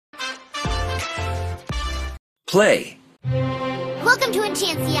Play. Welcome to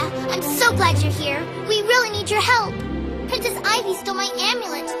Enchancia. I'm so glad you're here. We really need your help. Princess Ivy stole my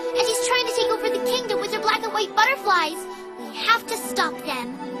amulet, and she's trying to take over the kingdom with her black and white butterflies. We have to stop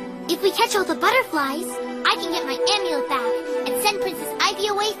them. If we catch all the butterflies, I can get my amulet back and send Princess Ivy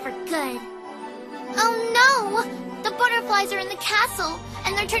away for good. Oh no! The butterflies are in the castle,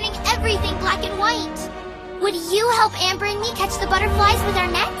 and they're turning everything black and white. Would you help Amber and me catch the butterflies with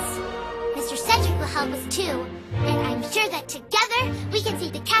our nets? Mr. Cedric will help us too, and I'm sure that together we can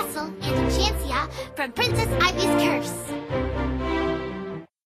save the castle and Enchancia from Princess Ivy's curse.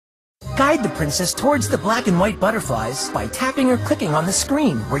 Guide the princess towards the black and white butterflies by tapping or clicking on the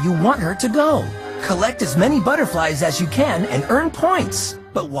screen where you want her to go. Collect as many butterflies as you can and earn points.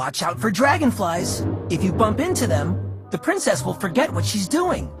 But watch out for dragonflies. If you bump into them, the princess will forget what she's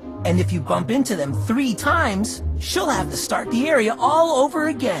doing. And if you bump into them 3 times, she'll have to start the area all over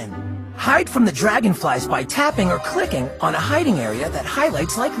again. Hide from the dragonflies by tapping or clicking on a hiding area that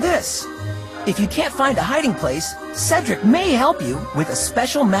highlights like this. If you can't find a hiding place, Cedric may help you with a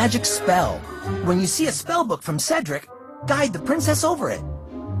special magic spell. When you see a spell book from Cedric, guide the princess over it.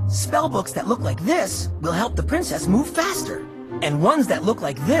 Spell books that look like this will help the princess move faster. And ones that look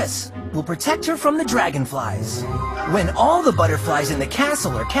like this will protect her from the dragonflies. When all the butterflies in the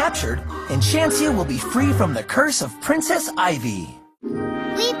castle are captured, Enchancia will be free from the curse of Princess Ivy.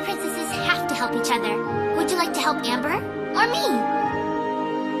 We princesses have to help each other. Would you like to help Amber or me?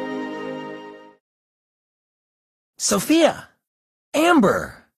 Sophia!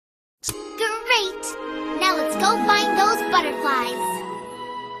 Amber! Great! Now let's go find those butterflies.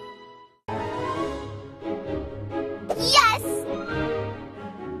 Yes!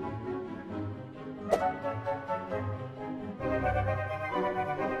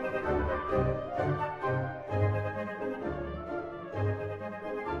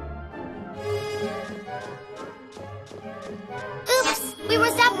 Oops! We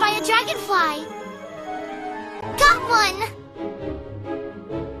were zapped by a dragonfly! Got one!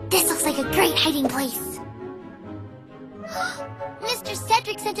 This looks like a great hiding place. Mr.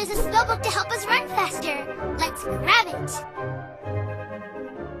 Cedric sent us a spellbook to help us run faster. Let's grab it.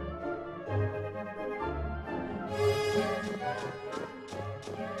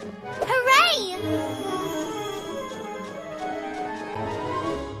 Hooray!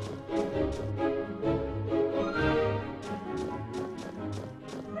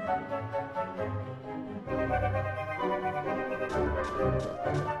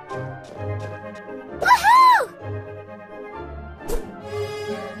 Woohoo!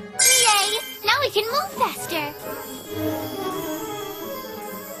 Yay! Now we can move faster.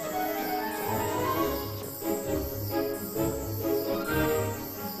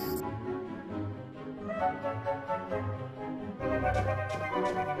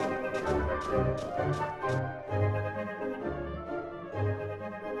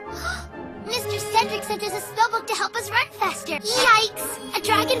 Mr. Cedric sent us a spellbook to help us run faster. Yikes! A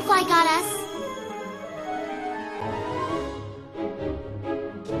dragonfly got us.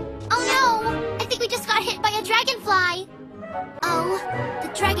 Oh no! I think we just got hit by a dragonfly. Oh, the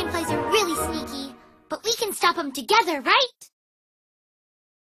dragonflies are really sneaky. But we can stop them together, right?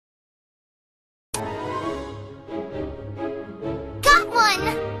 Got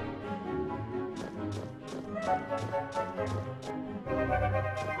one!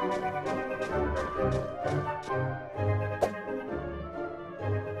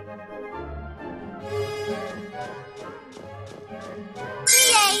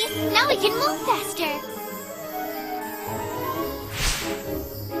 Yay! Now we can move faster!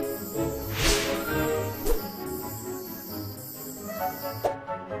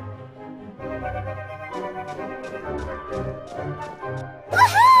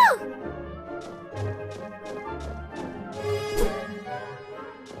 Woohoo!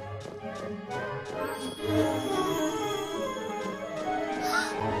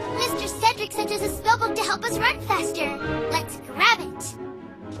 Mr. Cedric sent us a spellbook to help us run faster. Let's grab it.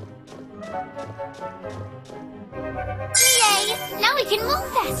 Yay! Now we can move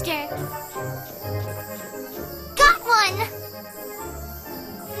faster. Got one!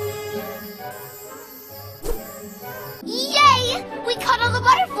 Yay! We caught all the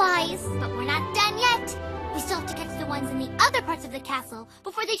butterflies! But we're not done yet. We still have to catch the ones in the other parts of the castle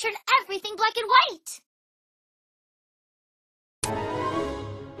before they turn everything black and white.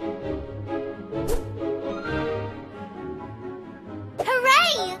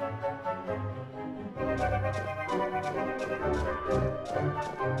 Hooray!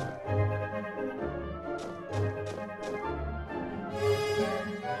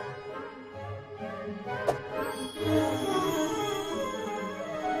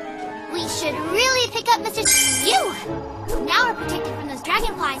 should really pick up Mr. You! Now we're protected from those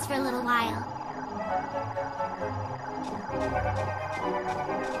dragonflies for a little while.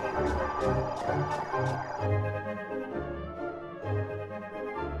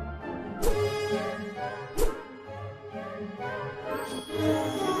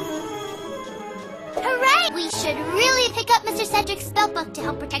 Hooray! We should really pick up Mr. Cedric's spellbook to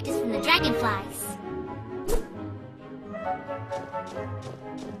help protect us from the dragonflies.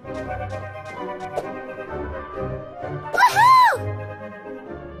 Woohoo!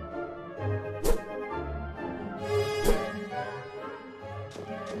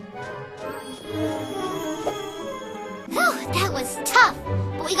 Whew, that was tough,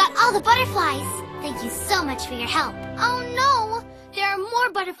 but we got all the butterflies. Thank you so much for your help. Oh no! There are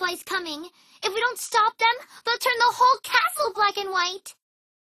more butterflies coming. If we don't stop them, they'll turn the whole castle black and white.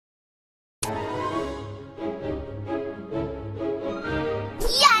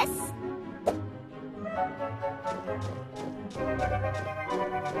 Yes!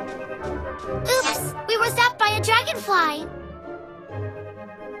 Oops! We were zapped by a dragonfly.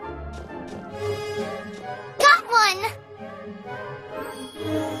 Got one!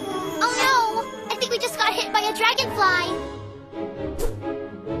 Oh no! I think we just got hit by a dragonfly.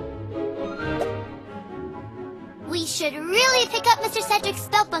 We should really pick up Mr. Cedric's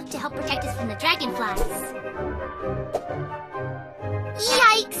spellbook to help protect us from the dragonflies.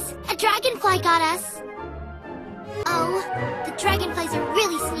 Yikes! A dragonfly got us. Oh, the dragonflies are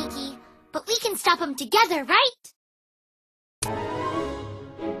really sneaky, but we can stop them together, right?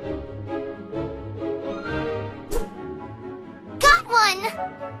 Got one!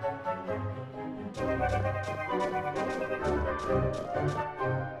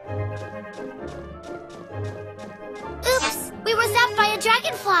 Oops! We were zapped by a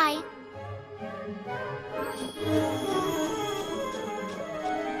dragonfly!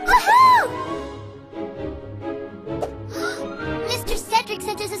 Woohoo! Mr. Cedric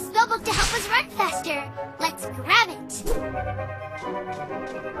sent us a spellbook to help us run faster. Let's grab it.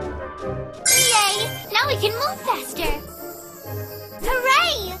 Yay! Now we can move faster.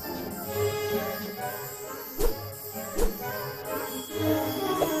 Hooray!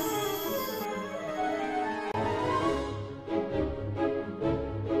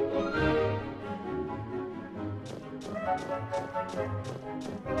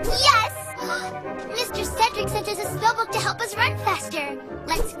 Yes! Mr. Cedric sent us a spellbook to help us run faster.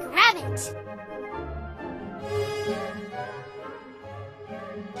 Let's grab it.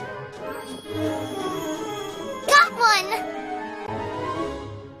 Got one!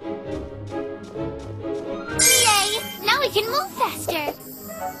 Yay! Now we can move faster.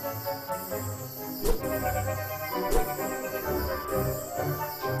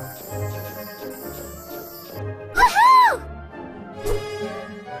 Woohoo!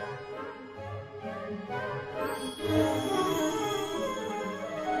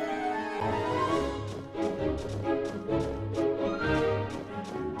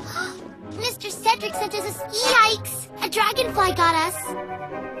 Mr. Cedric sent us a... Yikes! A dragonfly got us.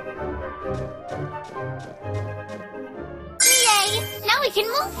 Yay! Now we can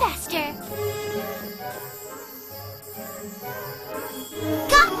move faster.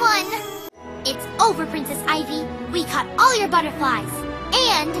 Got one! It's over, Princess Ivy. We caught all your butterflies.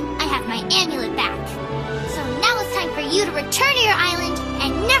 And I have my amulet back. So now it's time for you to return to your island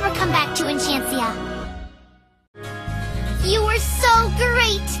and never come back to Enchancia. You were so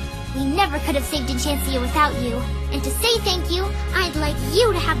great! We never could have saved Enchancia without you. And to say thank you, I'd like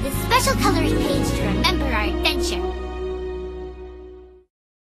you to have this special coloring page to remember our adventure.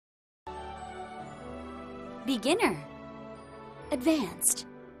 Beginner. Advanced.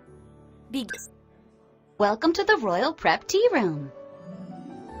 Welcome to the Royal Prep Tea Room.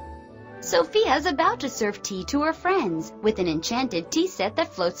 Sophia's about to serve tea to her friends with an enchanted tea set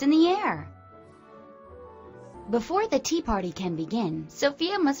that floats in the air. Before the tea party can begin,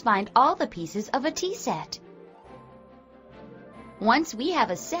 Sophia must find all the pieces of a tea set. Once we have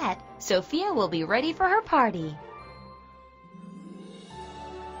a set, Sophia will be ready for her party.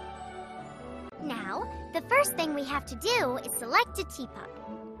 Now, the first thing we have to do is select a teapot.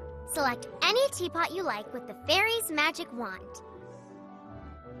 Select any teapot you like with the fairy's magic wand.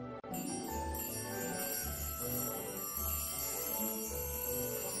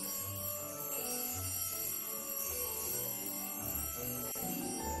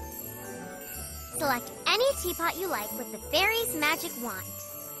 Select any teapot you like with the fairy's magic wand.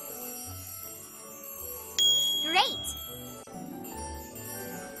 Great!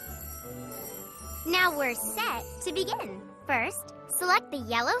 Now we're set to begin. First, select the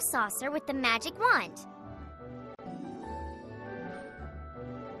yellow saucer with the magic wand.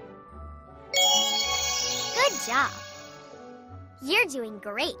 job. You're doing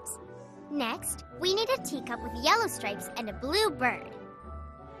great. Next, we need a teacup with yellow stripes and a blue bird.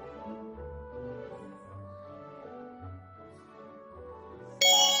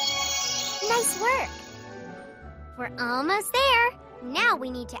 Nice work! We're almost there. Now we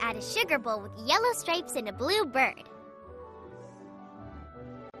need to add a sugar bowl with yellow stripes and a blue bird.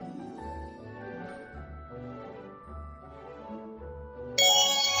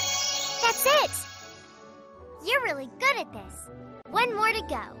 That's it! You're really good at this. One more to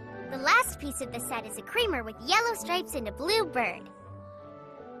go. The last piece of the set is a creamer with yellow stripes and a blue bird.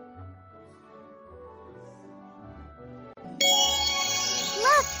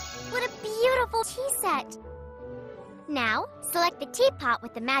 Look! What a beautiful tea set! Now, select the teapot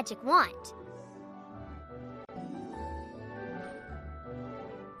with the magic wand.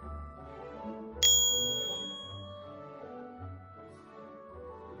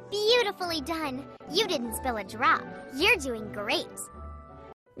 Beautifully done! You didn't spill a drop. You're doing great.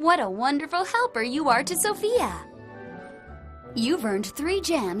 What a wonderful helper you are to Sophia! You've earned 3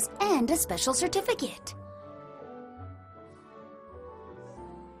 jams and a special certificate.